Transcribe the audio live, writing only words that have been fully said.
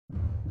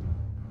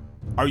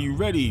Are you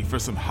ready for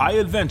some high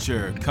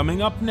adventure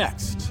coming up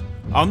next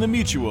on the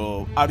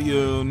Mutual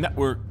Audio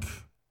Network?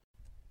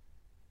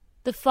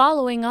 The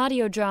following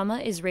audio drama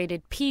is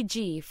rated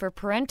PG for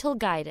parental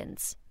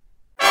guidance.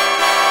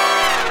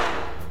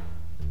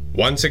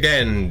 Once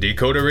again,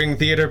 Decoder Ring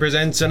Theater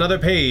presents another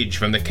page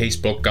from the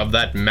casebook of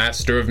that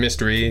master of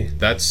mystery,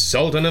 that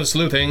sultan of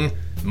sleuthing,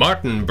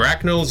 Martin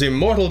Bracknell's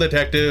immortal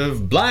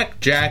detective, Black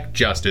Jack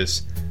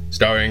Justice,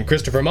 starring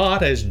Christopher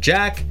Mott as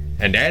Jack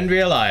and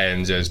Andrea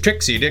Lyons as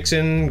Trixie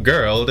Dixon,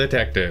 girl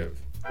detective.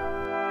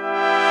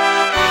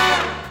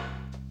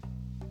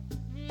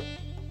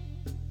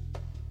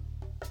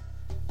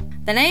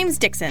 The name's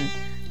Dixon.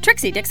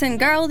 Trixie Dixon,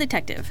 girl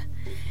detective.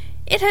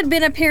 It had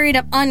been a period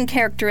of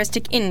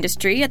uncharacteristic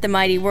industry at the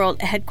mighty world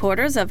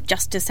headquarters of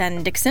Justice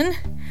and Dixon.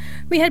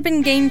 We had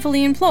been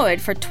gainfully employed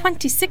for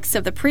 26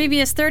 of the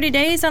previous 30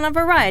 days on a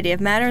variety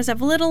of matters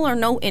of little or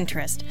no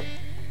interest.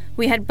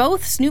 We had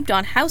both snooped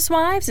on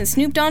housewives and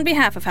snooped on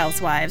behalf of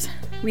housewives.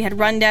 We had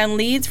run down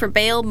leads for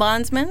bail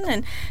bondsmen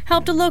and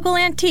helped a local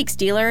antiques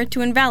dealer to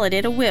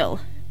invalidate a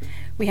will.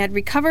 We had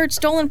recovered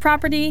stolen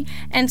property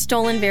and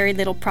stolen very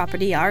little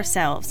property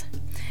ourselves.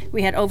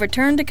 We had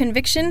overturned a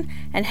conviction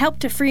and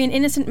helped to free an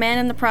innocent man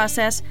in the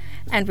process,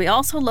 and we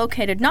also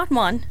located not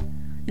one,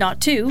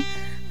 not two,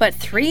 but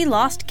 3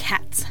 lost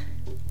cats.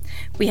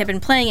 We had been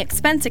playing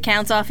expense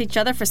accounts off each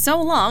other for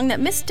so long that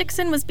Miss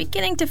Dixon was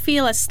beginning to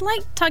feel a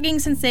slight tugging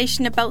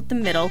sensation about the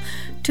middle,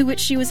 to which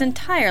she was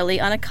entirely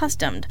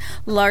unaccustomed,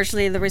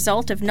 largely the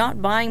result of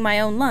not buying my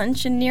own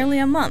lunch in nearly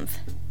a month.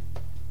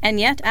 And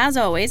yet, as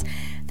always,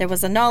 there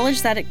was the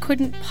knowledge that it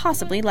couldn't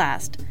possibly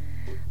last.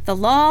 The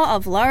law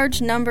of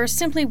large numbers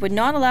simply would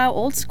not allow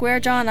old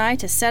Squarejaw and I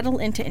to settle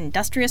into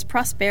industrious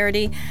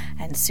prosperity,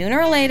 and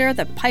sooner or later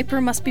the piper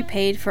must be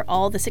paid for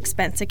all this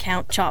expense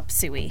account chop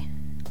suey.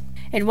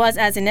 It was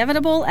as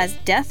inevitable as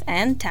death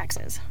and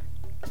taxes.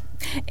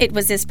 It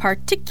was this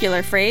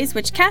particular phrase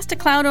which cast a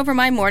cloud over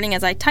my morning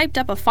as I typed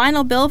up a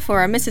final bill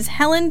for a Mrs.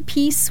 Helen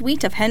P.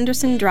 Sweet of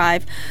Henderson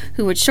Drive,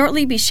 who would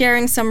shortly be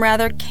sharing some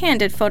rather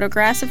candid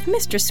photographs of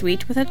Mr.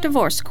 Sweet with a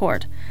divorce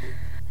court.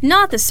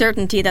 Not the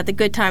certainty that the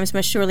good times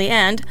must surely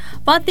end,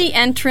 but the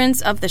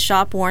entrance of the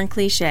shop-worn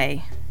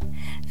cliché.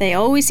 They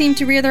always seemed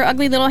to rear their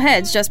ugly little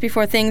heads just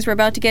before things were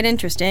about to get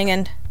interesting,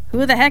 and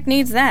who the heck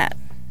needs that?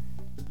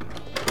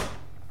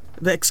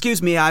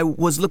 Excuse me, I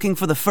was looking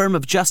for the firm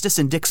of Justice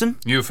and Dixon.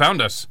 You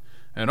found us,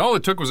 and all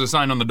it took was a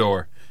sign on the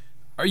door.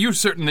 Are you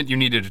certain that you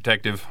need a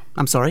detective?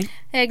 I'm sorry?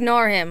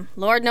 Ignore him.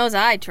 Lord knows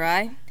I'd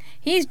try.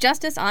 He's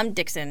Justice, I'm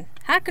Dixon.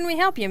 How can we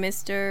help you,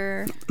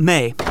 Mr.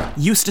 May.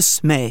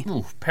 Eustace May.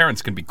 Ooh,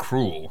 parents can be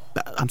cruel.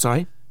 I'm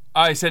sorry?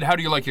 I said, how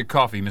do you like your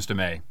coffee, Mr.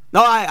 May?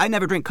 No, I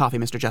never drink coffee,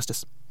 Mr.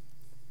 Justice.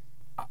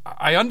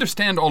 I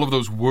understand all of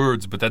those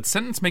words, but that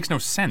sentence makes no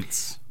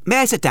sense. May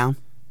I sit down?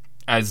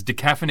 As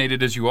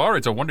decaffeinated as you are,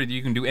 it's a wonder that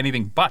you can do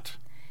anything but.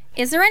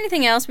 Is there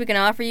anything else we can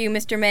offer you,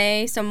 Mr.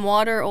 May? Some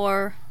water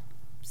or...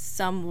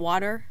 some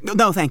water?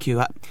 No, thank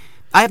you.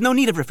 I have no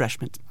need of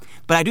refreshment,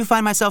 but I do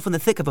find myself in the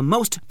thick of a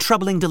most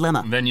troubling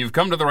dilemma. Then you've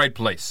come to the right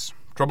place.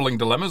 Troubling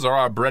dilemmas are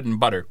our bread and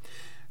butter.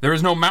 There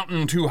is no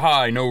mountain too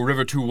high, no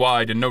river too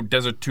wide, and no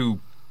desert too...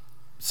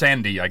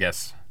 sandy, I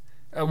guess.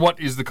 What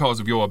is the cause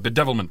of your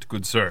bedevilment,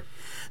 good sir?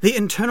 The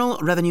Internal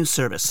Revenue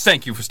Service.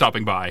 Thank you for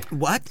stopping by.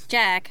 What?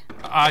 Jack.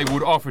 I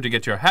would offer to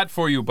get your hat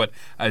for you, but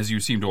as you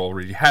seem to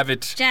already have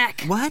it...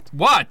 Jack. What?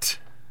 What?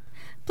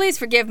 Please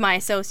forgive my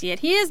associate.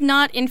 He is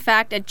not, in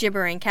fact, a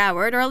gibbering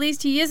coward, or at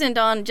least he isn't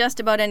on just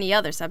about any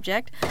other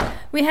subject.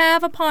 We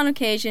have, upon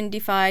occasion,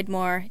 defied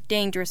more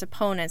dangerous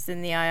opponents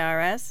than the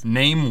IRS.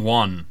 Name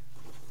one.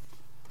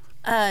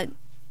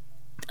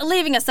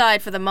 Leaving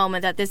aside for the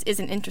moment that this is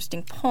an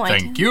interesting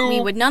point, Thank you.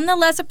 We would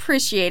nonetheless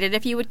appreciate it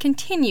if you would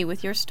continue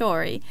with your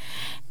story.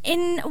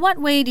 In what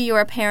way do your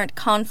apparent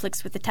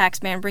conflicts with the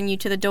taxman bring you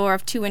to the door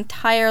of 2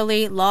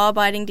 entirely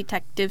law-abiding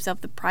detectives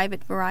of the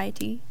private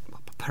variety?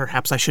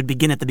 Perhaps I should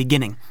begin at the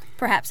beginning.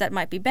 Perhaps that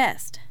might be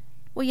best.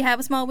 Will you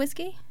have a small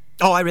whiskey?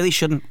 Oh, I really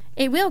shouldn't.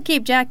 It will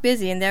keep Jack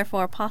busy and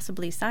therefore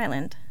possibly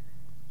silent.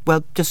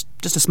 Well, just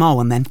a small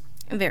one, then.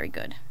 Very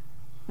good.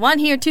 One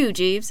here too,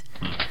 Jeeves.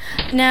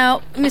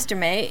 Now, Mr.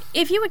 May,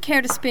 if you would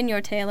care to spin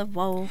your tale of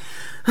woe.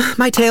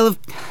 My tale of...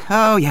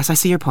 Oh, yes, I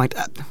see your point.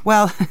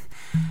 Well,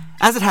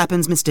 as it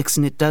happens, Miss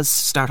Dixon, it does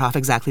start off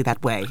exactly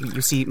that way.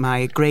 You see,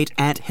 my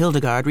great-aunt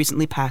Hildegard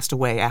recently passed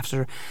away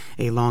after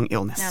a long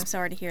illness. I'm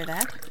sorry to hear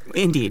that.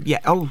 Indeed,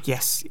 yeah. Oh,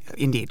 yes,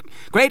 indeed.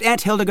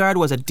 Great-aunt Hildegard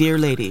was a dear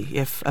lady,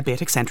 if a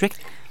bit eccentric.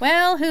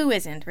 Well, who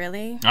isn't,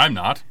 really? I'm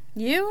not.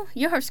 You?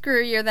 You're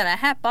screwier than a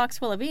hat box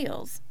full of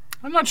eels.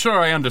 I'm not sure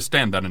I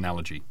understand that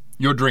analogy.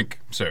 Your drink,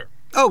 sir.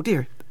 Oh,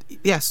 dear.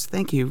 Yes,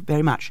 thank you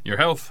very much. Your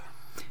health.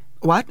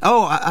 What?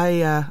 Oh,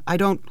 I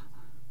don't...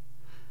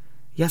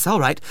 Yes, all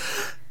right.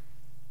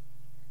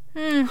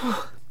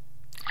 That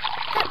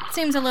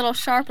seems a little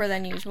sharper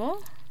than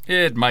usual.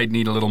 It might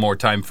need a little more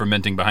time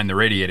fermenting behind the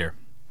radiator.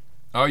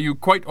 Are you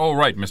quite all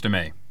right, Mr.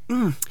 May?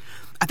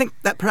 I think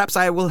that perhaps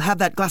I will have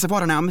that glass of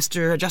water now,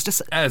 Mr.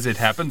 Justice. As it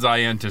happens,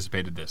 I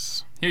anticipated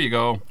this. Here you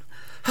go.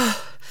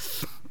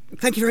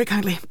 Thank you very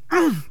kindly.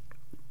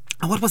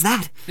 What was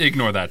that?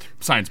 Ignore that.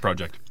 Science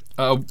project.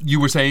 You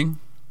were saying?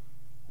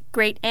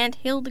 Great Aunt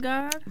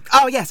Hildegard?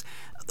 Oh, yes.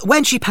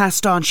 When she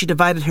passed on, she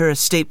divided her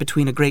estate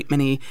between a great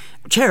many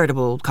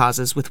charitable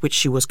causes with which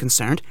she was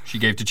concerned. She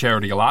gave to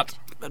charity a lot?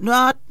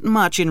 Not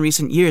much in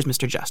recent years,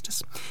 Mr.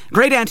 Justice.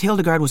 Great Aunt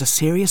Hildegard was a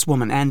serious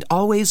woman and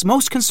always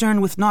most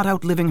concerned with not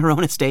outliving her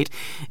own estate,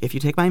 if you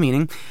take my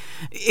meaning.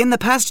 In the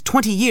past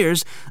 20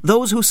 years,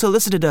 those who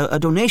solicited a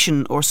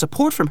donation or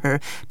support from her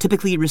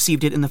typically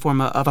received it in the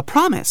form of a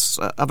promise,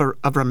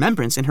 of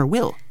remembrance in her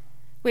will.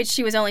 Which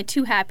she was only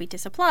too happy to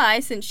supply,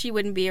 since she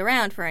wouldn't be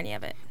around for any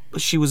of it.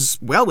 She was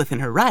well within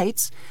her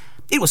rights.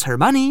 It was her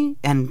money,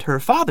 and her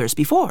father's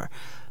before.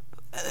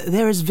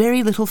 There is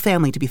very little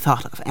family to be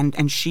thought of,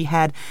 and she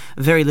had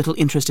very little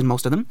interest in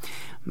most of them.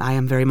 I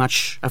am very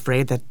much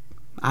afraid that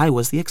I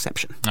was the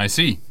exception. I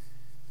see.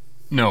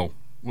 No,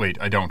 wait,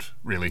 I don't,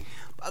 really.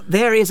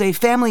 There is a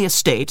family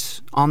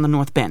estate on the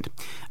North Bend,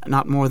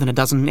 not more than a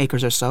dozen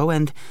acres or so,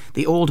 and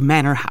the old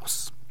manor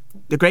house.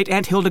 The great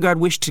Aunt Hildegard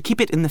wished to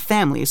keep it in the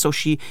family, so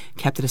she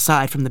kept it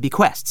aside from the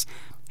bequests.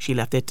 She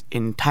left it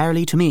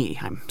entirely to me,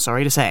 I'm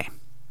sorry to say.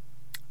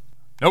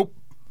 Nope,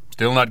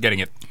 still not getting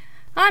it.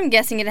 I'm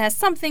guessing it has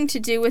something to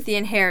do with the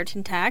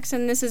inheritance tax,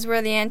 and this is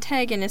where the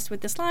antagonists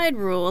with the slide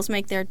rules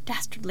make their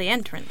dastardly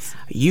entrance.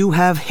 You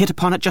have hit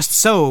upon it just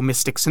so,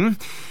 Miss Dixon.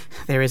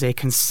 There is a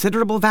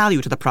considerable value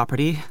to the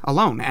property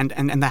alone,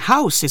 and the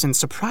house is in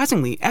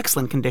surprisingly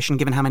excellent condition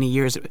given how many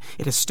years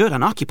it has stood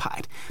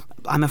unoccupied.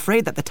 I'm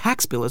afraid that the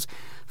tax bill is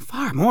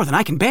far more than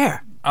I can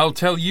bear. I'll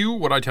tell you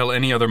what I tell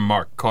any other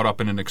mark caught up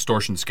in an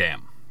extortion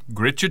scam.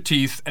 Grit your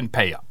teeth and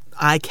pay up.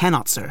 I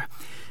cannot, sir.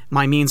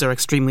 My means are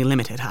extremely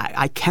limited.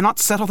 I cannot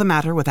settle the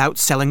matter without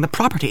selling the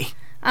property.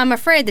 I'm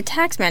afraid the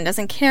taxman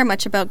doesn't care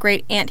much about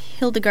Great Aunt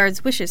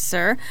Hildegard's wishes,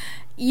 sir.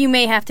 You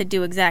may have to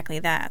do exactly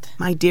that.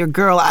 My dear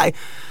girl, I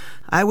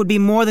would be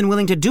more than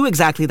willing to do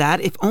exactly that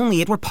if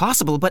only it were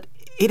possible, but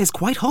it is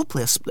quite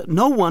hopeless.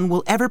 No one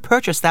will ever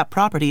purchase that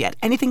property at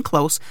anything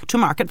close to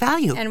market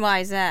value. And why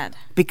is that?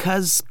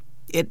 Because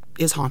it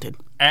is haunted.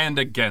 And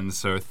again,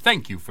 sir,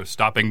 thank you for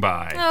stopping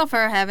by. Oh,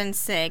 for heaven's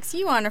sakes,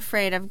 you aren't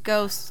afraid of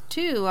ghosts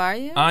too, are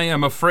you? I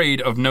am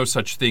afraid of no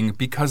such thing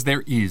because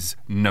there is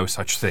no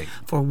such thing.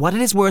 For what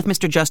it is worth,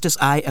 Mr. Justice,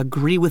 I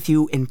agree with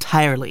you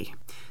entirely.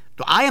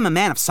 I am a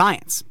man of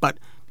science, but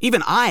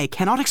even I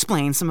cannot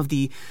explain some of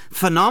the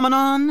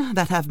phenomenon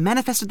that have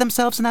manifested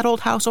themselves in that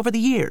old house over the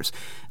years.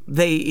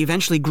 They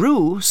eventually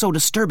grew so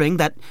disturbing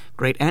that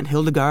Great Aunt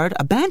Hildegard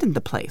abandoned the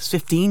place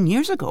 15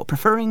 years ago,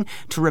 preferring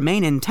to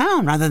remain in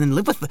town rather than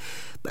live with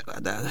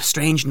the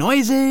strange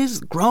noises,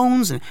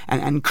 groans,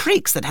 and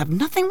creaks that have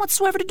nothing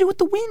whatsoever to do with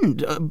the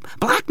wind,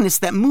 blackness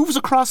that moves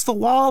across the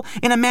wall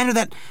in a manner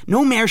that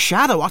no mere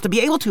shadow ought to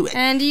be able to.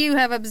 And you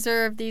have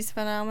observed these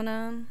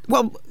phenomena?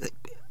 Well,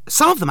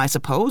 some of them, I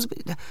suppose.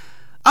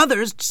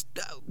 Others,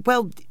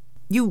 well,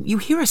 you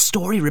hear a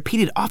story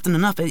repeated often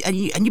enough, and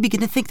you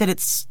begin to think that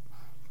it's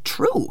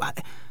true.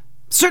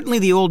 Certainly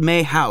the old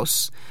May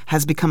house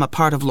has become a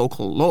part of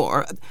local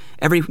lore.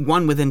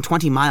 Everyone within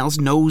 20 miles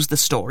knows the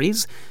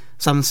stories.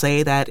 Some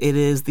say that it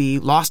is the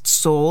lost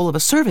soul of a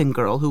serving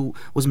girl who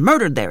was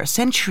murdered there a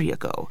century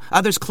ago.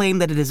 Others claim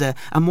that it is a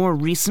more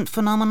recent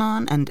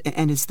phenomenon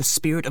and is the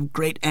spirit of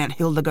Great Aunt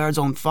Hildegard's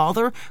own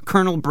father,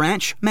 Colonel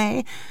Branch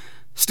May.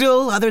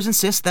 Still, others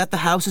insist that the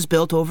house is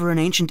built over an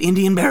ancient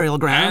Indian burial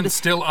ground. And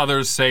still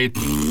others say...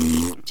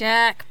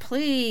 Jack,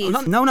 please.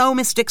 No,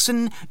 Miss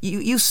Dixon.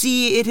 You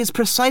see, it is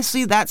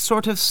precisely that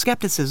sort of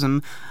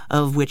skepticism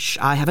of which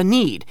I have a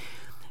need.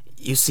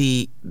 You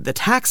see, the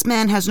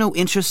taxman has no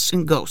interest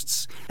in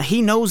ghosts.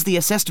 He knows the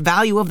assessed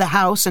value of the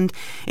house and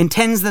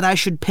intends that I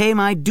should pay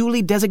my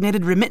duly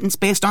designated remittance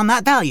based on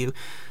that value,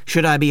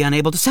 should I be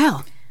unable to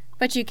sell.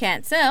 But you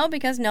can't sell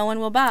because no one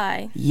will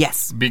buy.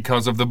 Yes.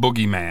 Because of the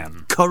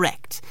boogeyman.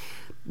 Correct.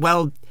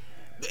 Well,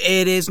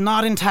 it is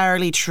not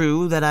entirely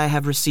true that I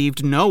have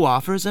received no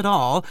offers at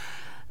all.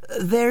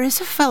 There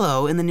is a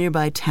fellow in the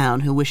nearby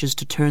town who wishes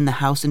to turn the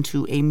house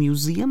into a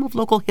museum of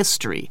local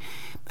history.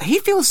 He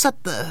feels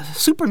that the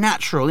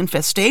supernatural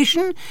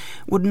infestation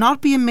would not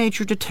be a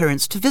major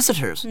deterrence to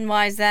visitors. And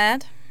why is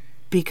that?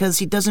 Because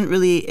he doesn't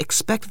really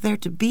expect there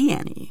to be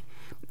any.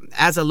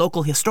 As a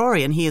local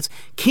historian, he is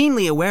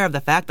keenly aware of the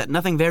fact that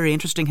nothing very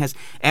interesting has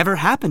ever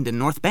happened in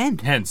North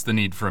Bend. Hence the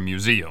need for a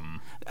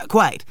museum.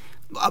 Quite.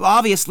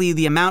 Obviously,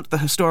 the amount the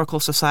Historical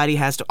Society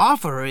has to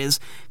offer is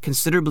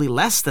considerably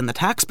less than the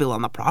tax bill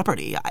on the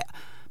property.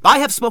 I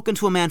have spoken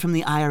to a man from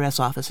the IRS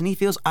office, and he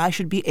feels I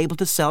should be able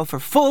to sell for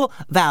full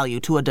value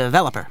to a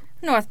developer.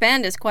 North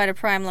Bend is quite a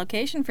prime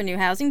location for new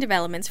housing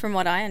developments, from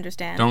what I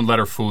understand. Don't let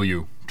her fool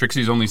you.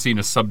 Trixie's only seen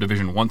a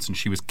subdivision once, and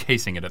she was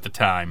casing it at the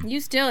time. You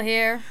still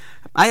here?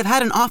 I have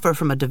had an offer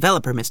from a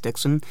developer, Miss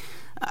Dixon,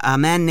 a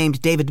man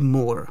named David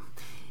Moore.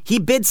 He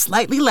bid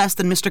slightly less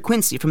than Mr.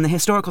 Quincy from the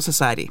Historical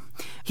Society.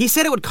 He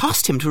said it would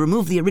cost him to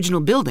remove the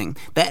original building,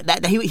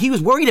 that he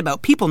was worried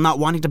about people not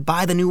wanting to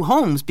buy the new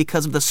homes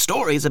because of the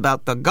stories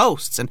about the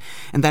ghosts, and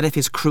that if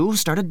his crew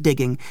started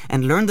digging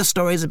and learned the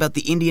stories about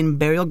the Indian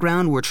burial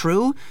ground were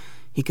true,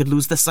 he could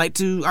lose the site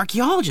to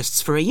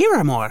archaeologists for a year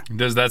or more.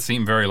 Does that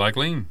seem very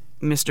likely?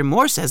 Mr.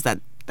 Moore says that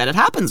it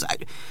happens.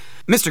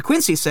 Mr.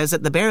 Quincy says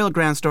that the burial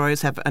ground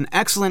stories have an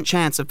excellent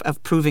chance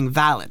of proving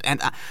valid,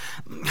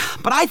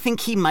 but I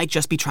think he might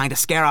just be trying to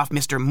scare off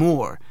Mr.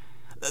 Moore.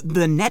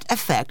 The net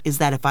effect is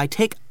that if I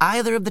take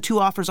either of the two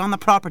offers on the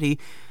property,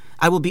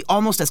 I will be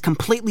almost as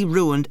completely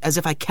ruined as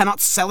if I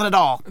cannot sell it at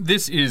all.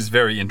 This is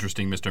very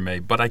interesting, Mr. May,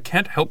 but I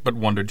can't help but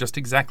wonder just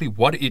exactly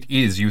what it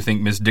is you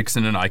think Miss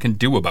Dixon and I can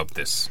do about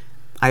this.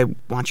 I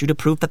want you to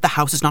prove that the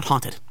house is not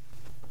haunted.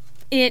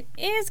 It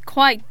is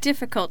quite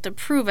difficult to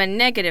prove a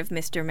negative,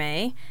 Mr.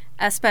 May,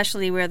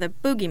 especially where the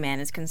boogeyman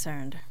is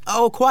concerned.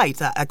 Oh,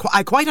 quite.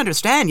 I quite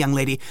understand, young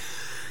lady.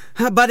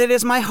 But it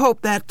is my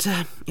hope that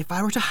if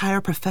I were to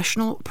hire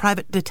professional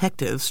private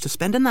detectives to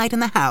spend a night in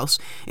the house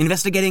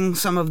investigating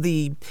some of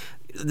the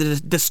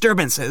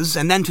disturbances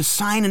and then to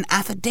sign an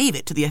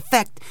affidavit to the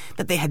effect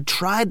that they had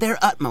tried their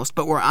utmost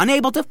but were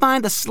unable to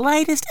find the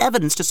slightest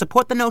evidence to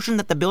support the notion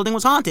that the building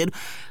was haunted,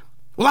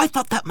 well, I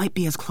thought that might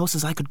be as close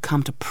as I could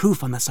come to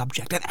proof on the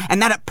subject, and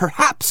that it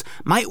perhaps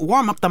might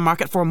warm up the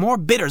market for more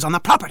bidders on the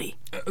property.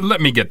 Let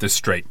me get this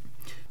straight.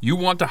 You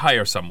want to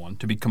hire someone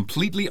to be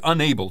completely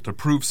unable to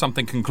prove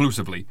something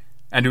conclusively,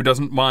 and who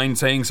doesn't mind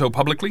saying so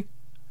publicly?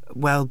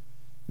 Well,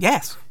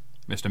 yes.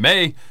 Mr.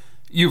 May,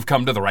 you've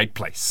come to the right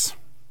place.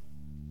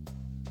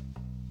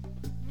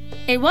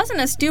 It wasn't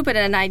as stupid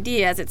an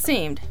idea as it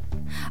seemed.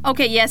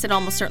 Okay, yes, it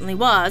almost certainly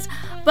was,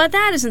 but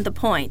that isn't the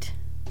point.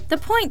 The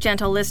point,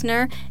 gentle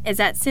listener, is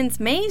that since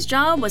May's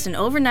job was an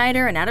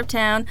overnighter and out of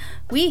town,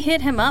 we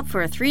hit him up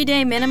for a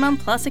 3-day minimum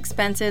plus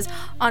expenses,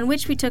 on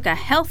which we took a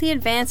healthy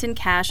advance in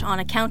cash on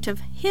account of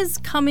his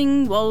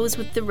coming woes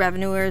with the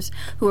revenuers,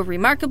 who were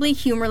remarkably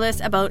humorless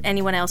about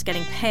anyone else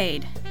getting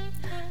paid.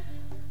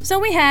 So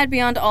we had,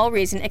 beyond all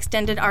reason,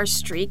 extended our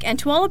streak, and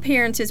to all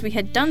appearances we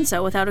had done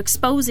so without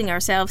exposing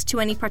ourselves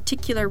to any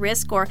particular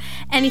risk or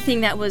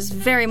anything that was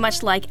very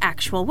much like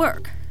actual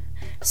work.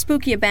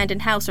 Spooky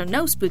abandoned house or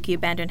no spooky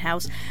abandoned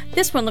house,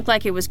 this one looked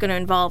like it was going to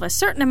involve a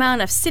certain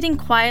amount of sitting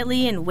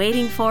quietly and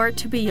waiting for it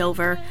to be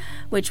over,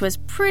 which was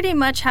pretty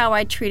much how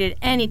I treated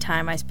any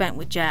time I spent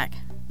with Jack.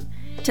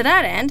 To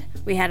that end,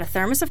 we had a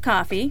thermos of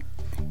coffee,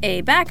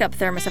 a backup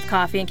thermos of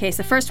coffee in case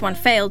the first one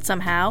failed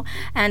somehow,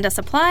 and a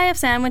supply of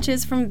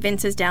sandwiches from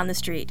Vince's down the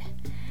street.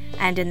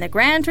 And in the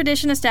grand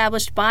tradition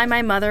established by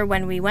my mother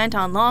when we went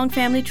on long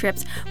family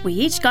trips, we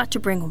each got to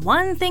bring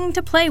one thing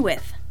to play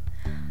with.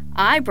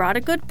 I brought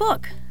a good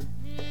book.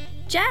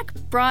 Jack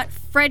brought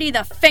Freddy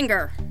the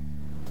Finger.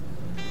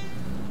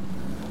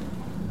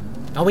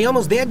 Are we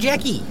almost there,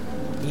 Jackie?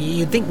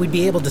 You'd think we'd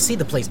be able to see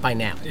the place by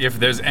now. If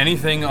there's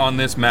anything on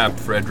this map,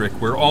 Frederick,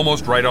 we're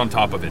almost right on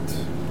top of it.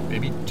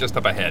 Maybe just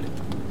up ahead.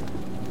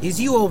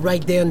 Is you all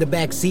right there in the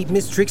back seat,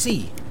 Miss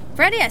Trixie?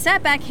 Freddy, I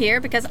sat back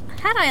here because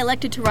had I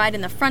elected to ride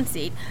in the front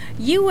seat,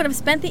 you would have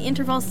spent the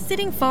interval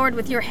sitting forward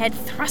with your head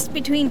thrust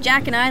between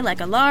Jack and I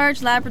like a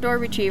large Labrador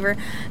retriever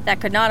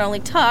that could not only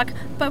talk,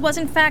 but was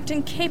in fact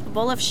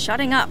incapable of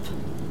shutting up.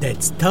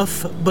 That's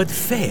tough but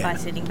fair. By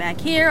sitting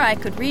back here, I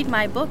could read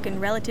my book in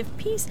relative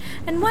peace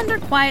and wonder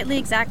quietly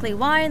exactly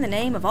why in the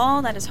name of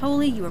all that is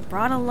holy you were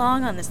brought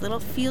along on this little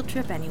field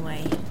trip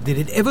anyway. Did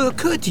it ever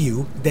occur to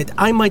you that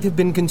I might have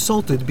been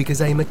consulted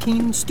because I am a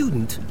keen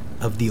student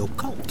of the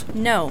occult?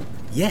 No.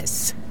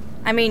 Yes.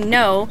 I mean,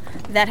 no,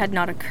 that had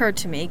not occurred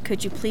to me.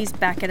 Could you please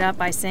back it up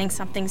by saying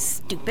something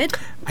stupid?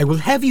 I will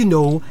have you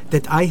know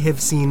that I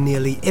have seen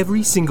nearly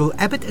every single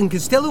Abbott and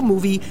Costello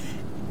movie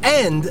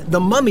and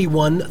the Mummy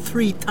one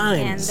 3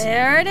 times. And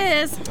there it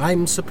is.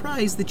 I'm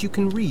surprised that you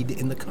can read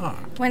in the car.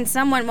 When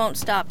someone won't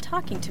stop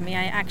talking to me,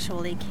 I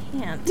actually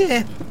can't.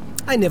 Yeah,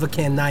 I never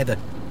can neither.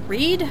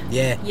 Read?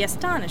 Yeah. You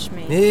astonish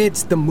me.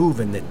 It's the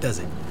moving that does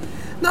it.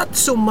 Not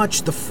so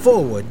much the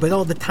forward, but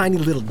all the tiny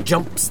little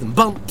jumps and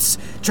bumps,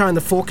 trying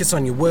to focus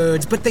on your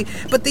words, but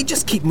they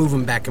just keep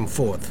moving back and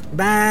forth.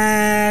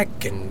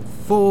 Back and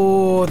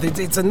forth.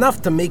 It's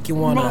enough to make you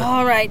want to...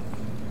 All right.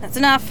 That's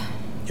enough.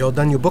 You all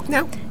done your book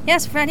now?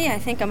 Yes, Freddy, I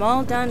think I'm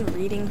all done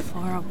reading for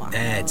a while.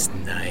 That's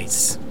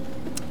nice.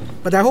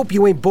 But I hope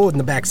you ain't bored in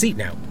the back seat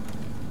now.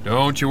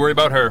 Don't you worry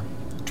about her.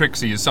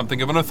 Trixie is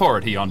something of an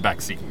authority on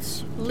back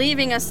seats.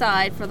 Leaving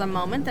aside for the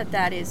moment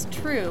that is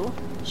true,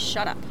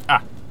 shut up.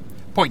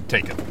 Point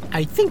taken.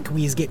 I think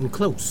we is getting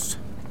close.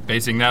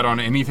 Basing that on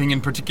anything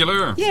in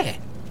particular? Yeah.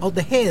 All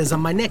the hairs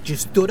on my neck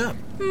just stood up.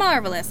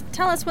 Marvelous.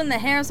 Tell us when the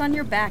hairs on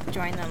your back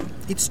join them.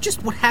 It's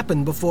just what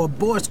happened before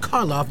Boris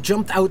Karloff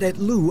jumped out at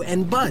Lou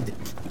and Bud.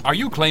 Are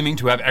you claiming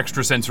to have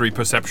extrasensory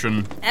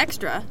perception?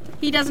 Extra?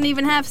 He doesn't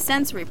even have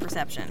sensory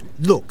perception.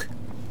 Look,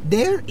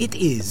 there it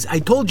is. I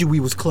told you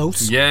we was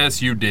close.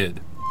 Yes, you did.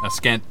 A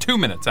scant 2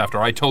 minutes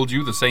after I told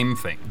you the same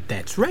thing.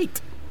 That's right.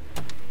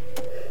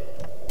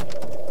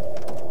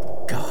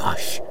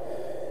 Gosh,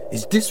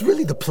 is this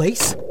really the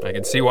place? I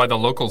can see why the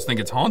locals think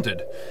it's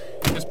haunted.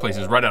 This place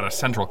is right out of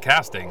Central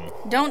Casting.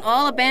 Don't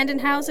all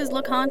abandoned houses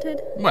look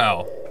haunted?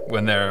 Well,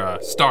 When they're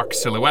a stark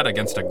silhouette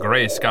against a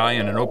gray sky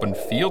in an open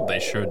field, they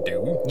sure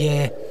do.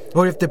 Yeah,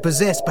 or if they're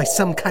possessed by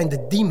some kind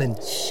of demon.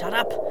 Shut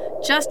up.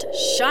 Just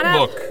shut up.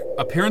 Look,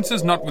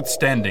 appearances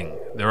notwithstanding,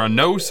 there are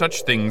no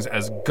such things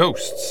as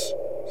ghosts.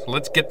 So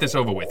let's get this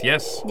over with,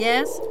 yes?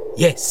 Yes?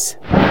 Yes.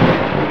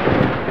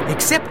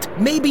 Except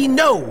maybe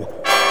no.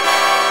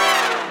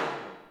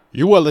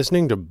 You are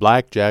listening to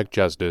Blackjack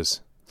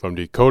Justice from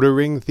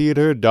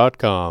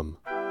DecoderRingTheater.com.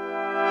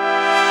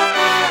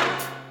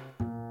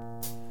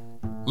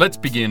 Let's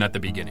begin at the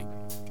beginning.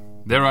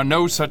 There are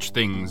no such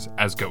things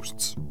as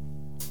ghosts.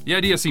 The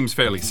idea seems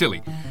fairly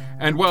silly,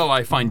 and while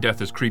I find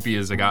death as creepy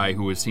as a guy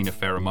who has seen a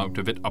fair amount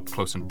of it up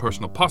close and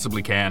personal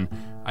possibly can,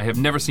 I have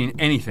never seen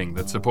anything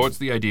that supports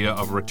the idea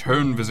of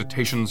return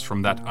visitations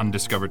from that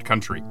undiscovered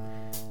country.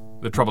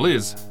 The trouble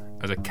is,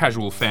 as a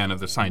casual fan of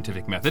the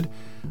scientific method,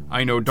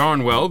 I know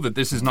darn well that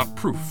this is not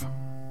proof.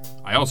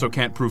 I also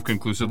can't prove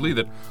conclusively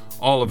that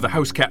all of the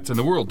house cats in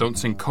the world don't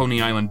sing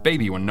Coney Island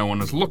Baby when no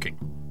one is looking.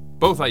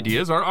 Both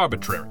ideas are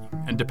arbitrary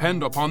and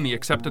depend upon the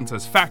acceptance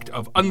as fact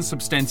of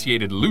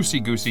unsubstantiated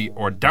loosey-goosey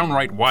or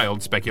downright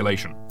wild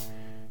speculation.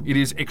 It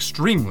is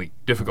extremely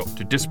difficult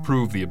to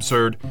disprove the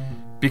absurd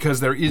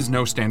because there is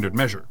no standard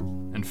measure,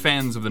 and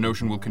fans of the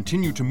notion will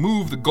continue to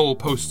move the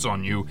goalposts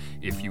on you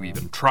if you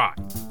even try.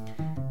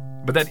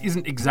 But that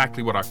isn't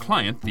exactly what our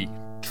client, the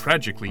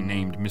tragically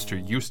named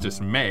Mr. Eustace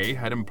May,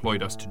 had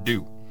employed us to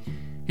do.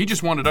 He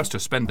just wanted us to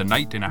spend the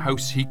night in a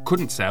house he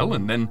couldn't sell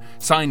and then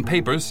sign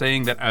papers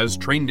saying that as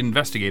trained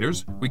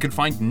investigators, we could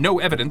find no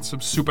evidence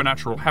of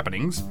supernatural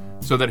happenings,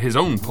 so that his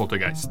own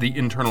poltergeist, the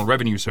Internal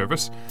Revenue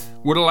Service,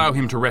 would allow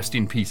him to rest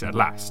in peace at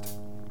last.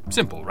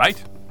 Simple,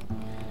 right?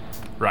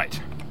 Right.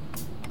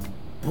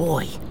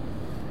 Boy,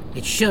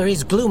 it sure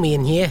is gloomy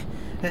in here.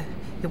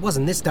 It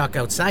wasn't this dark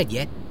outside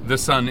yet. The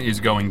sun is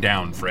going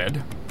down,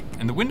 Fred,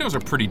 and the windows are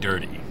pretty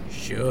dirty.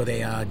 Sure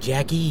they are,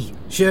 Jackie.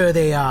 Sure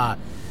they are.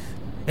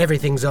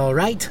 Everything's all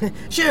right.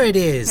 Sure it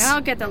is.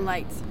 I'll get the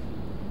lights.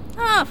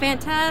 Oh,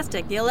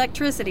 fantastic. The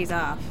electricity's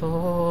off.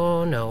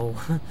 Oh, no.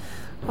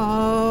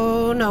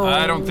 Oh, no.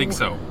 I don't think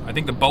so. I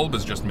think the bulb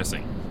is just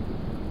missing.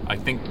 I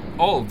think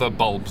all the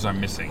bulbs are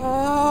missing.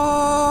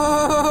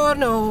 Oh,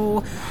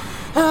 no.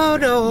 Oh,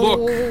 no.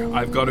 Look,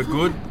 I've got a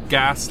good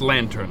gas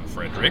lantern,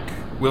 Frederick.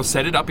 We'll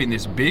set it up in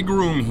this big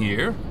room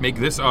here, make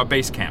this our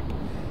base camp.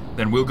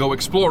 Then we'll go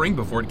exploring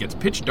before it gets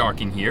pitch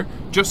dark in here,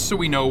 just so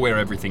we know where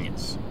everything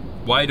is.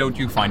 Why don't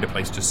you find a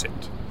place to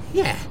sit?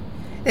 Yeah,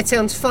 that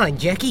sounds fine,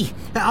 Jackie.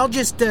 I'll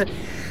just sit,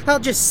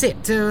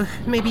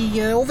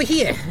 maybe over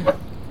here.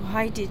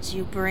 Why did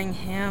you bring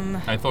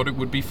him? I thought it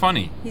would be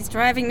funny. He's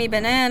driving me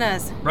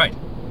bananas. Right.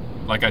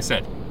 Like I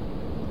said,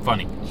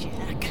 funny.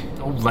 Jack.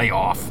 Oh, lay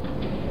off.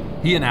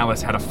 He and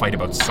Alice had a fight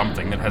about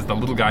something that has the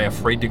little guy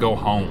afraid to go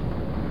home.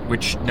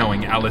 Which,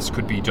 knowing Alice,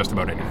 could be just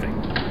about anything.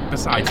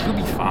 Besides, he'll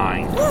be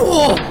fine.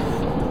 Whoa!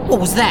 What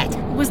was that?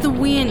 It was the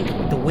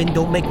wind. The wind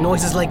don't make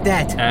noises like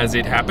that. As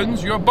it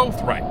happens, you're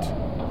both right.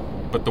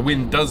 But the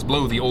wind does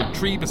blow the old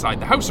tree beside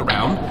the house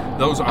around.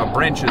 Those are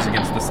branches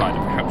against the side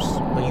of the house.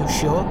 Are you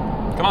sure?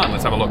 Come on,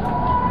 let's have a look.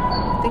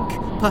 I think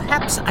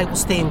perhaps I will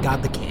stay and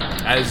guard the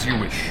camp. As you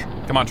wish.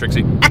 Come on,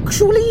 Trixie.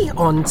 Actually,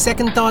 on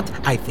second thought,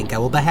 I think I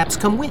will perhaps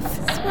come with.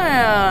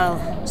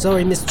 Swell.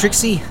 Sorry, Miss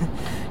Trixie.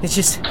 I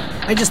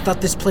just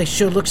thought this place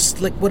sure looks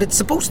like what it's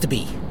supposed to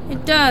be.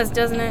 It does,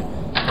 doesn't it?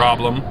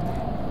 Problem?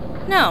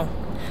 No.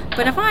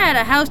 But if I had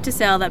a house to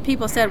sell that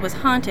people said was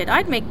haunted,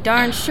 I'd make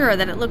darn sure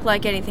that it looked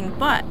like anything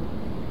but.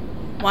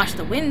 Wash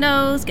the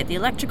windows, get the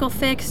electrical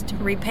fixed,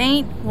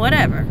 repaint,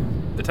 whatever.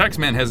 The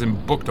taxman has him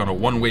booked on a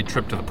one-way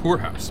trip to the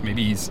poorhouse.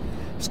 Maybe he's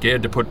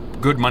scared to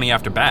put good money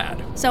after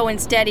bad. So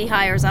instead he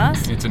hires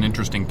us? It's an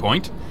interesting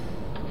point.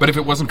 But if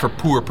it wasn't for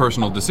poor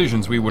personal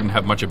decisions, we wouldn't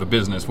have much of a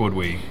business, would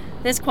we?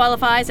 This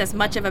qualifies as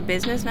much of a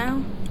business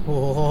now?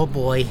 Oh,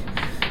 boy.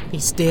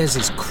 These stairs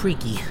is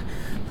creaky.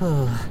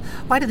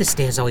 Why do the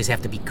stairs always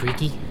have to be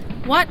creaky?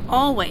 What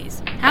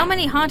always? How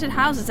many haunted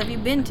houses have you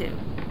been to?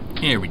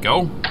 Here we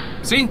go.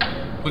 See?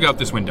 Look out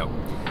this window.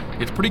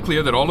 It's pretty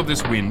clear that all of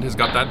this wind has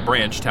got that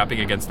branch tapping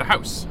against the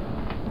house.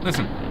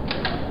 Listen.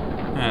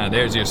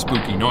 There's your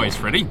spooky noise,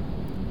 Freddy.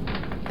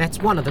 That's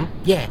one of them,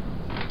 yeah.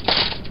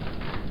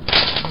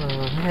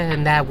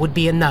 And that would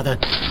be another.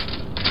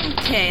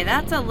 Okay,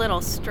 that's a little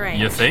strange.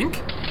 You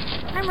think?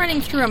 I'm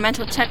running through a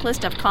mental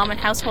checklist of common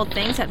household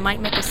things that might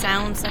make a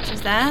sound such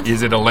as that.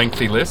 Is it a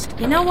lengthy list?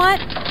 You know what?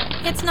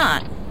 It's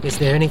not. Is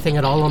there anything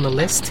at all on the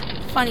list?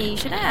 Funny you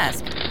should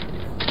ask.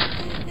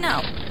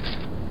 No.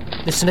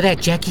 Listen to that,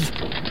 Jackie.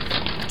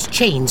 It's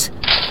chains.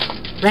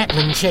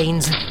 Rattling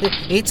chains.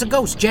 It's a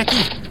ghost,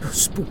 Jackie.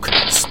 Spook,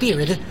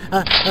 spirit,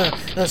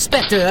 a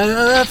specter,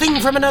 a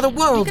thing from another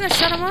world. You gonna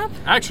shut him up?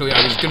 Actually,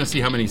 I was gonna see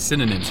how many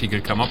synonyms he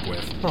could come up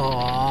with.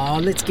 Aw,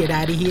 let's get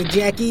out of here,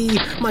 Jackie.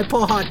 My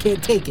poor heart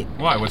can't take it.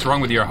 Why? What's wrong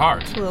with your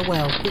heart?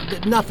 Well,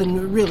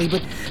 nothing really,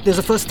 but there's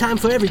a first time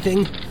for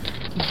everything.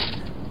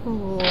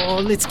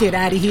 Oh, let's get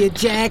out of here,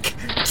 Jack.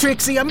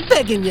 Trixie, I'm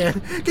begging you.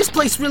 This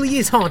place really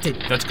is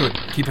haunted. That's good.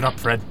 Keep it up,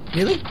 Fred.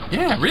 Really?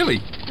 Yeah,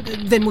 really.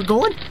 Then we're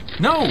going?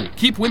 No,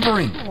 keep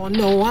whimpering. Oh,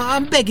 no,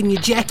 I'm begging you,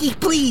 Jackie, You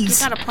please.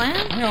 got a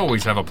plan? I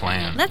always have a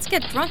plan. Let's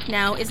get drunk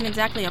now isn't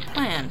exactly a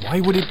plan.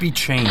 Why would it be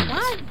chains?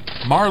 What?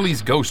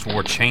 Marley's ghost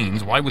wore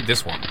chains. Why would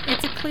this one?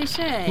 It's a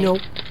cliche. No,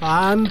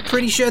 I'm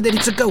pretty sure that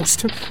it's a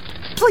ghost.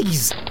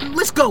 Please,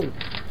 let's go.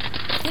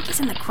 I think he's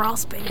in the crawl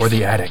space. Or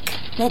the attic.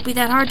 Won't be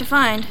that hard to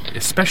find.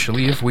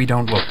 Especially if we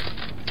don't look.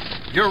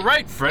 You're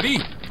right, Freddy.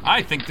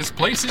 I think this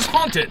place is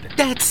haunted.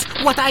 That's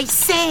what I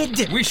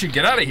said. We should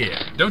get out of here.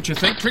 Don't you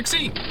think,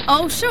 Trixie?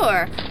 Oh,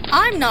 sure.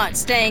 I'm not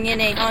staying in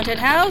a haunted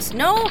house.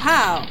 No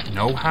how.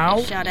 Know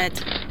how? Shut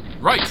it.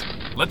 Right.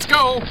 Let's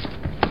go.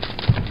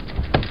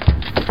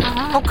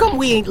 How come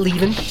we ain't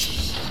leaving?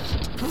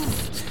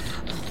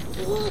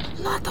 Whole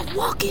lot of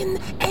walking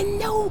and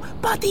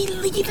nobody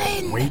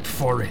leaving. Wait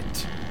for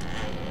it.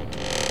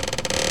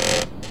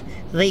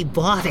 They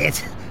bought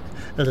it.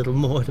 A little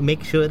more to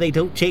make sure they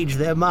don't change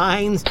their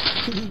minds.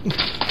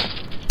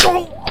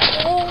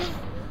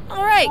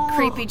 All right,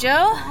 Creepy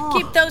Joe.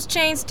 Keep those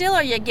chains still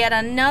or you get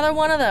another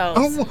one of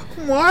those.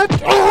 What?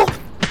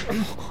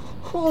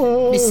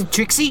 Miss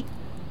Trixie,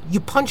 you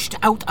punched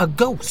out a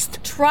ghost.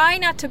 Try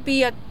not to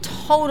be a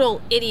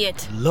total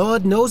idiot.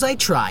 Lord knows I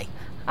try.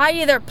 I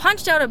either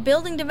punched out a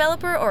building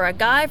developer or a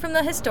guy from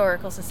the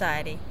Historical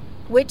Society.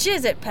 Which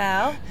is it,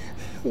 pal?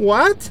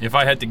 What? If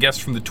I had to guess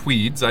from the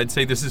tweeds, I'd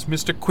say this is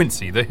Mr.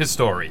 Quincy, the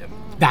historian.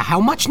 Now,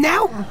 how much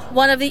now?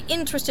 One of the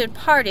interested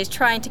parties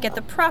trying to get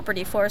the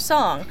property for a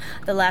song.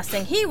 The last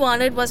thing he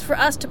wanted was for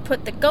us to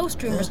put the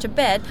ghost rumors to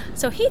bed,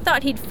 so he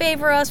thought he'd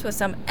favor us with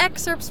some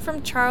excerpts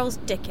from Charles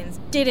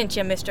Dickens. Didn't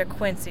you, Mr.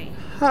 Quincy?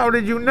 How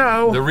did you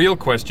know? The real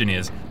question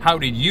is, how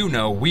did you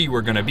know we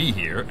were going to be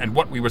here and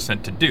what we were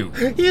sent to do?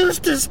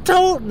 Eustace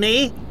told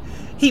me.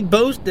 He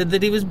boasted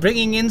that he was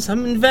bringing in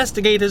some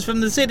investigators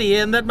from the city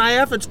and that my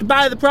efforts to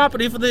buy the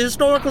property for the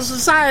Historical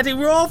Society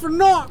were all for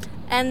naught.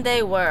 And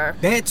they were.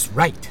 That's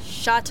right.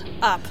 Shut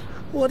up.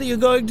 What are you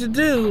going to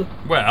do?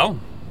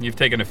 Well, you've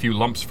taken a few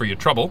lumps for your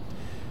trouble.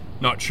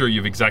 Not sure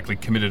you've exactly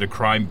committed a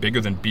crime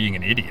bigger than being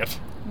an idiot.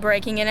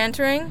 Breaking and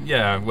entering?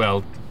 Yeah,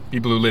 well,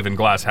 people who live in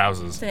glass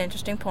houses. That's an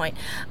interesting point.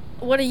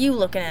 What are you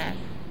looking at?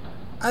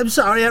 I'm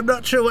sorry, I'm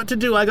not sure what to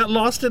do. I got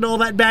lost in all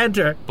that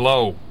banter.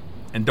 Blow.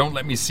 And don't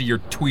let me see your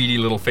tweedy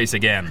little face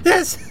again.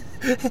 Yes!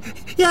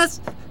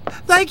 Yes!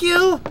 Thank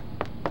you!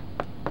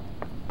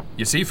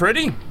 You see,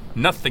 Freddy?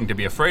 Nothing to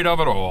be afraid of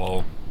at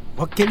all.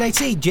 What can I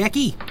say,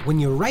 Jackie? When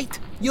you're right,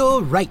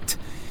 you're right.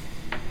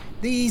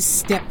 These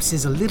steps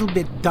is a little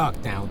bit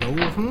dark now,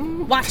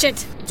 though. Watch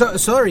it.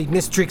 Sorry,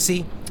 Miss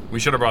Trixie. We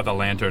should have brought the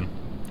lantern.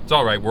 It's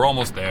all right, we're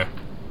almost there.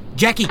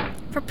 Jackie,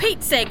 For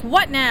Pete's sake,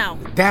 what now?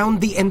 down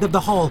the end of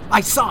the hall.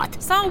 I saw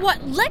it. Saw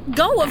what? Let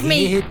go of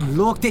me. It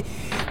looked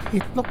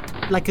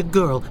like a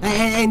girl,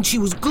 and she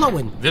was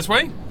glowing. This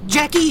way?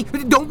 Jackie,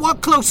 don't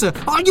walk closer.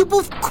 Are you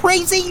both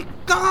crazy?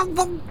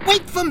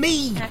 Wait for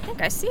me. I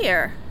think I see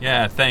her.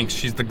 Yeah, thanks.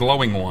 She's the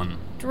glowing one.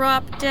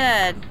 Drop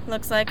dead.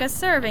 Looks like a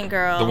serving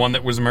girl. The one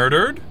that was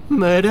murdered?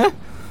 Murder?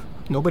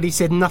 Nobody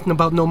said nothing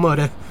about no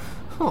murder.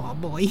 Oh,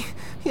 boy.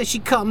 Here she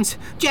comes.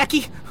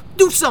 Jackie,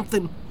 do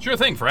something. Sure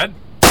thing, Fred.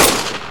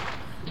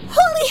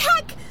 Holy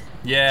heck!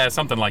 Yeah,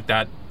 something like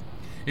that.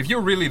 If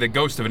you're really the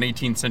ghost of an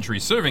 18th century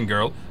serving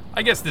girl,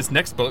 I guess this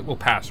next bullet will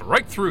pass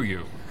right through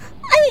you.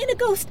 I ain't a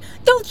ghost.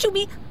 Don't shoot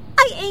me.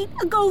 I ain't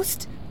a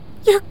ghost.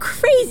 You're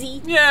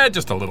crazy. Yeah,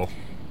 just a little.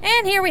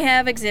 And here we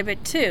have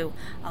Exhibit 2,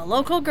 a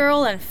local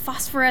girl in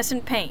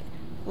phosphorescent paint.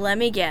 Let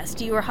me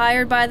guess, you were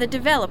hired by the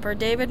developer,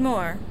 David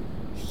Moore.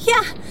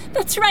 Yeah,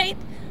 that's right.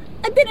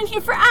 I've been in here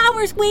for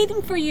hours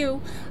waiting for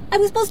you. I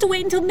was supposed to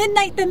wait until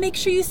midnight, then make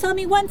sure you saw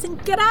me once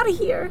and get out of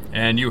here.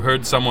 And you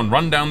heard someone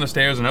run down the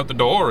stairs and out the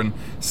door and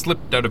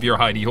slipped out of your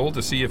hidey hole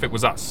to see if it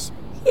was us.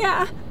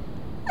 Yeah,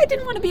 I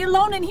didn't want to be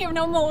alone in here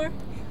no more.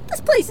 This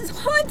place is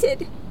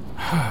haunted.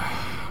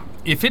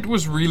 If it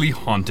was really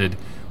haunted,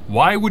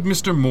 why would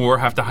Mr. Moore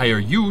have to hire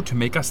you to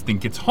make us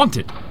think it's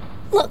haunted?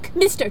 Look,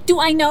 mister,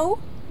 do I know?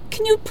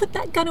 Can you put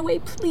that gun away,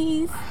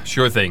 please?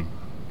 Sure thing.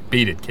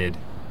 Beat it, kid.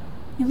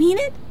 You mean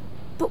it?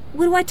 But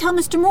what do I tell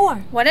Mr.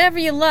 Moore? Whatever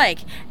you like,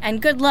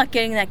 and good luck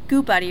getting that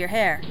goop out of your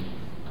hair.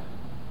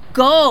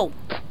 Go!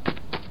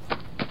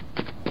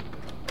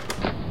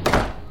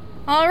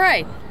 All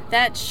right,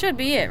 that should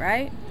be it,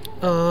 right?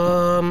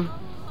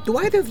 Do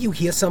either of you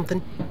hear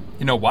something?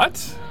 You know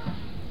what?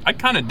 I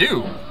kind of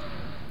do.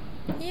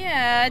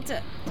 Yeah, it's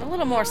a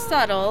little more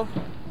subtle,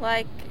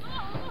 like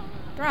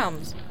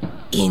drums.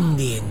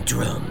 Indian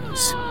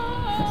drums.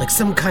 Like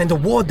some kind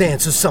of war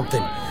dance or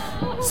something.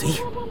 See?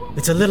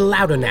 It's a little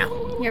louder now.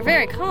 You're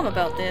very calm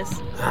about this.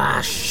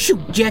 Ah, shoot,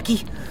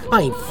 Jackie.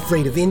 I ain't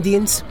afraid of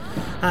Indians.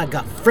 I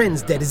got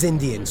friends that is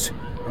Indians.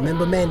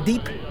 Remember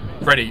Mandeep?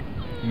 Freddy,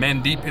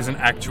 Mandeep is an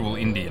actual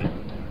Indian.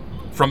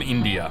 From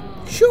India.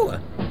 Sure.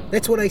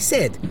 That's what I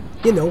said.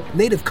 You know,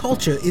 native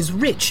culture is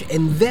rich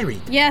and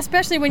varied. Yeah,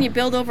 especially when you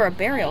build over a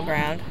burial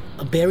ground.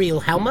 A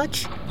burial how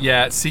much?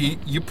 Yeah, see,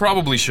 you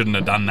probably shouldn't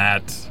have done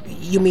that.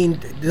 You mean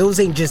those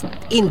ain't just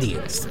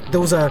Indians.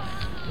 Those are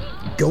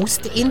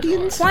ghost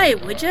Indians?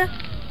 Quiet, would you?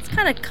 It's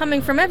kind of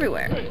coming from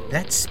everywhere.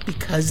 That's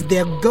because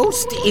they're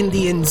ghost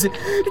Indians.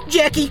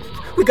 Jackie,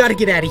 we gotta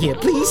get out of here,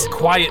 please.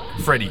 Quiet,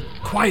 Freddy.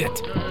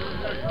 Quiet.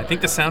 I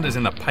think the sound is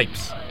in the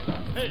pipes.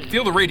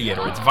 Feel the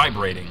radiator. It's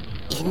vibrating.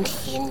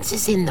 Indians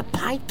is in the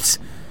pipes?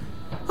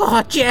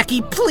 Oh,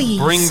 Jackie, please.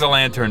 Bring the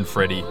lantern,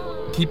 Freddy.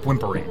 Keep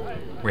whimpering.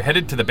 We're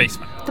headed to the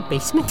basement. The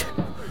basement?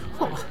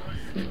 Oh,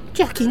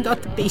 Jackie,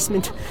 not the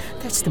basement.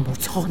 That's the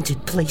most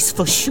haunted place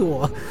for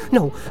sure.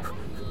 No,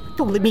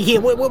 don't let me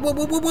hear.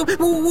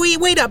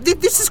 Wait up.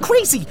 This is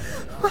crazy.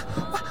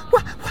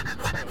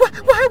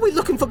 Why are we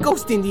looking for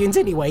ghost Indians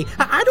anyway?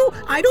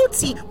 I don't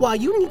see why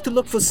you need to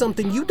look for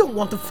something you don't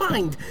want to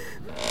find.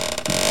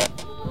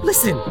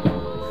 Listen,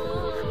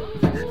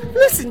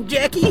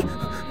 Jackie.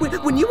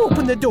 When you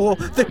opened the door,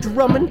 the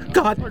drumming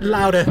got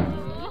louder.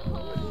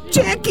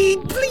 Jackie,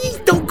 please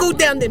don't go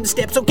down them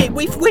steps, okay?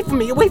 Wait for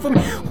me.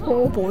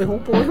 Oh boy,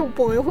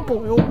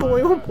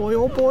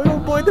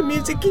 the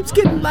music keeps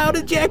getting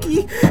louder,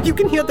 Jackie. You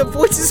can hear the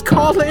voices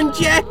calling,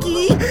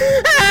 Jackie.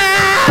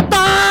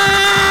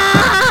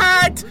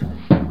 But...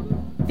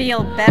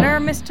 Feel better,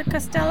 Mr.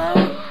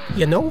 Costello?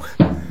 You know,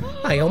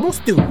 I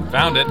almost do.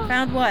 Found it.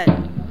 Found what?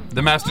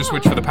 The master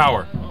switch for the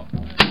power.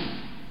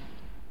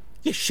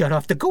 You shut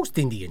off the ghost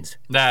Indians.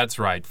 That's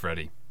right,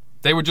 Freddy.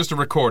 They were just a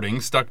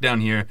recording stuck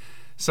down here.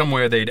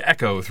 Somewhere they'd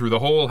echo through the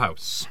whole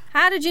house.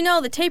 How did you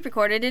know the tape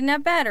recorder didn't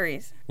have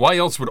batteries? Why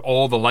else would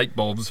all the light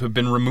bulbs have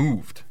been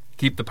removed?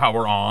 Keep the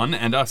power on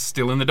and us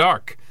still in the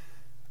dark.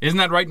 Isn't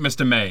that right,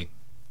 Mr. May?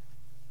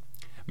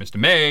 Mr.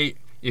 May,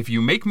 if you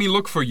make me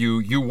look for you,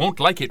 you won't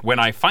like it when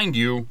I find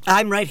you.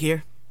 I'm right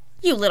here.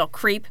 You little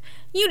creep.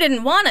 You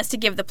didn't want us to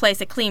give the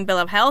place a clean bill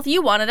of health.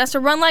 You wanted us to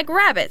run like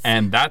rabbits.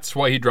 And that's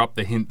why he dropped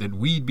the hint that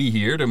we'd be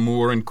here to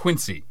Moore and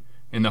Quincy,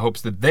 in the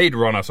hopes that they'd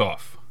run us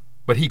off.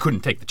 But he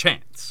couldn't take the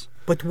chance.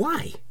 But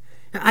why?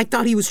 I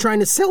thought he was trying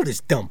to sell this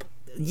dump.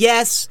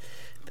 Yes,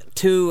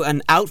 to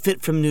an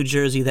outfit from New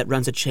Jersey that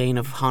runs a chain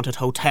of haunted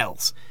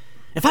hotels.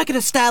 If I could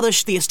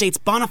establish the estate's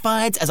bona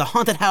fides as a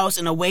haunted house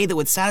in a way that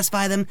would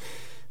satisfy them,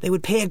 they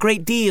would pay a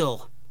great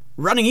deal.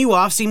 Running you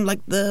off seemed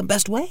like the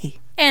best way.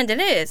 And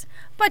it is,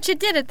 but you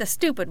did it the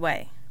stupid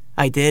way.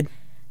 I did?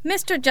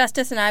 Mr.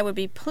 Justice and I would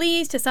be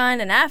pleased to sign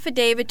an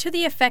affidavit to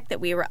the effect that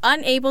we were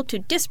unable to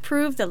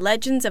disprove the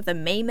legends of the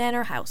May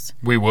Manor house.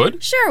 We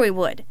would? Sure we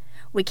would.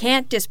 We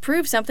can't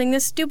disprove something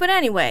this stupid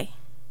anyway.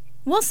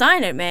 We'll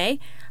sign it, May,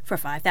 for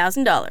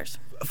 $5,000.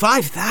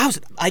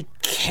 $5,000? I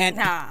can't...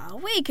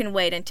 We can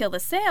wait until the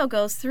sale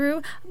goes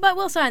through, but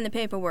we'll sign the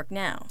paperwork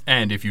now.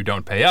 And if you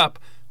don't pay up,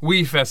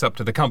 we fess up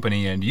to the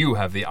company and you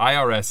have the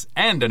IRS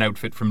and an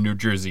outfit from New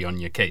Jersey on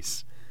your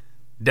case.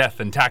 Death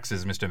and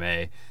taxes, Mr.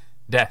 May.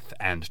 Death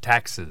and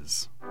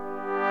taxes.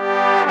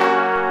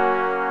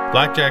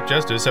 Blackjack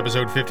Justice,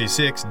 Episode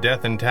 56,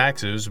 Death and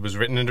Taxes, was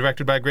written and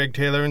directed by Greg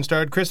Taylor and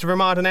starred Christopher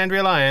Mott and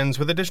Andrea Lyons,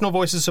 with additional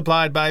voices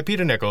supplied by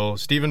Peter Nichol,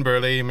 Stephen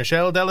Burley,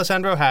 Michelle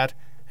D'Alessandro Hatt,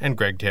 and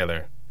Greg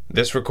Taylor.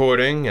 This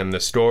recording and the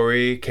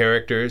story,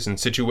 characters, and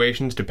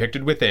situations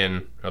depicted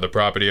within are the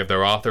property of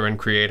their author and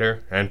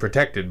creator and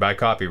protected by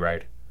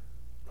copyright.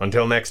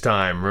 Until next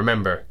time,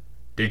 remember,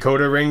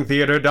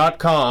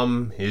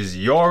 DecoderRingTheater.com is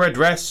your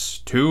address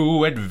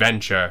to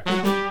adventure.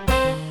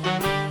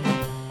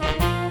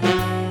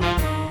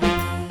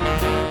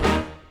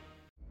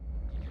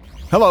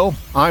 Hello,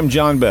 I'm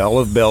John Bell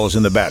of Bells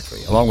in the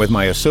Battery, along with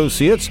my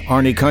associates,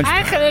 Arnie Kunchbard.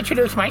 I can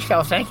introduce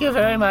myself, thank you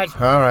very much.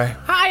 All right.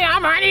 Hi,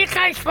 I'm Arnie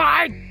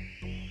Kunchbard.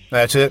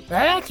 That's it?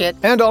 That's it.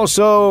 And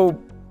also,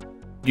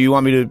 do you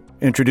want me to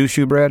introduce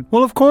you, Brad?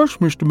 Well, of course,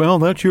 Mr. Bell.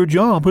 That's your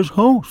job as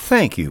host.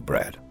 Thank you,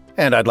 Brad.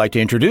 And I'd like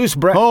to introduce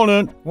Brad. Hold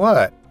it.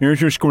 What?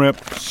 Here's your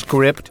script.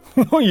 Script?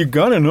 Well, you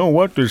gotta know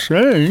what to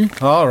say.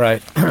 All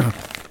right.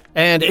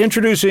 And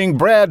introducing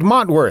Brad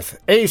Montworth,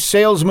 ace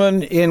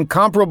salesman,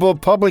 incomparable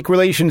public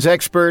relations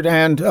expert,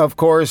 and, of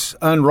course,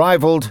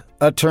 unrivaled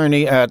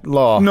attorney at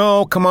law.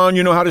 No, come on,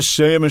 you know how to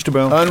say it, Mr.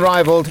 Bell.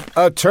 Unrivaled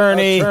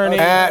attorney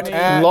at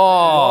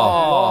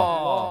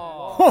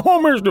law.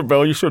 Oh, Mr.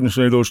 Bell, you shouldn't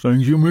say those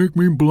things. You make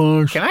me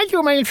blush. Can I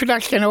do my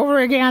introduction over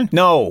again?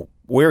 No.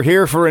 We're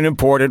here for an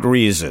important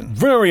reason.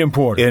 Very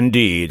important.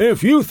 Indeed.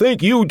 If you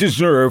think you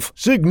deserve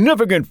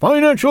significant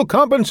financial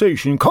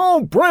compensation,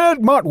 call Brad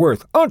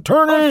Montworth,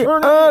 attorney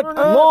at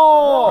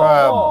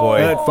law. Oh,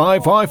 boy. At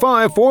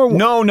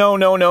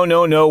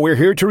 555-41. No. We're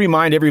here to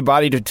remind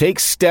everybody to take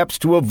steps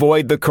to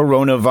avoid the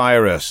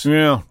coronavirus.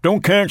 Yeah,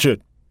 don't catch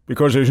it,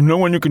 because there's no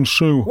one you can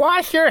sue.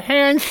 Wash your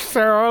hands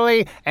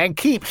thoroughly and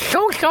keep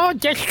social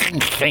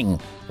distancing.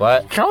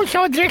 What?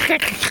 Social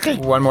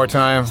distancing. One more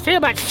time. Stay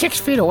about 6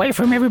 feet away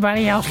from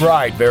everybody else.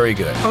 Right, very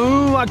good.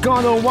 Oh, I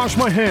gotta wash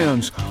my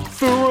hands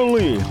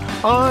thoroughly.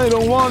 I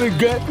don't want to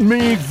get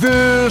me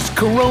this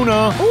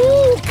corona.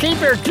 Ooh,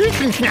 keep your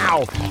distance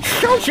now.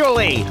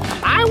 Socially.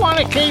 I want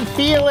to keep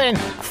feeling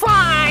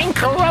fine,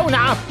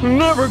 corona.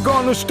 Never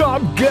gonna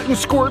stop getting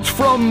squirts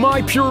from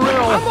my Purell.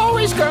 I'm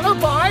always gonna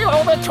buy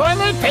all the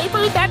toilet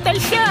paper that they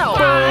sell.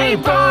 Buy.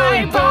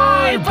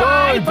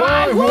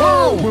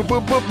 Whoa!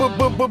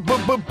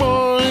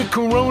 Bye,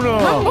 corona.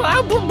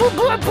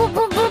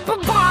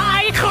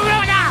 Buy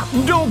corona.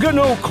 Don't get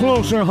no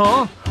closer,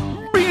 huh?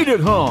 Beat it,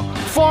 huh?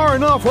 Far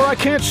enough where I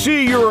can't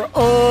see your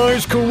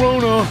eyes,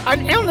 Corona.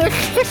 An illness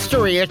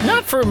history is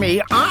not for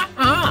me.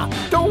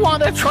 Don't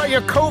want to try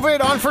your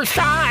COVID on for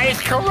size,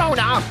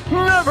 Corona.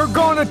 Never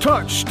gonna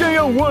touch. Stay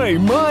away.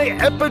 My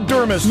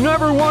epidermis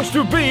never wants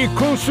to be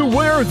close to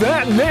where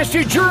that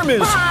nasty germ is.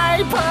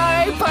 Bye,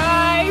 bye,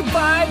 bye,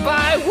 bye,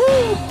 bye,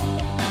 woo.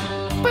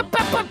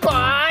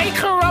 Bye,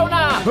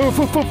 Corona.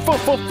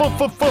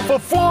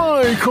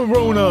 Fly,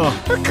 Corona.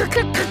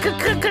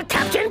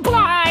 Captain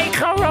Bly,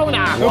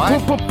 Corona.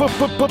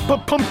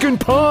 Pumpkin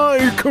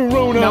pie,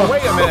 Corona. Now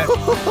wait a minute.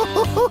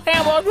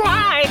 And we'll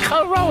ride,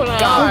 Corona.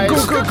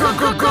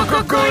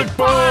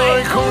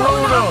 Goodbye,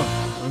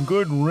 Corona.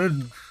 Good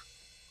riddance.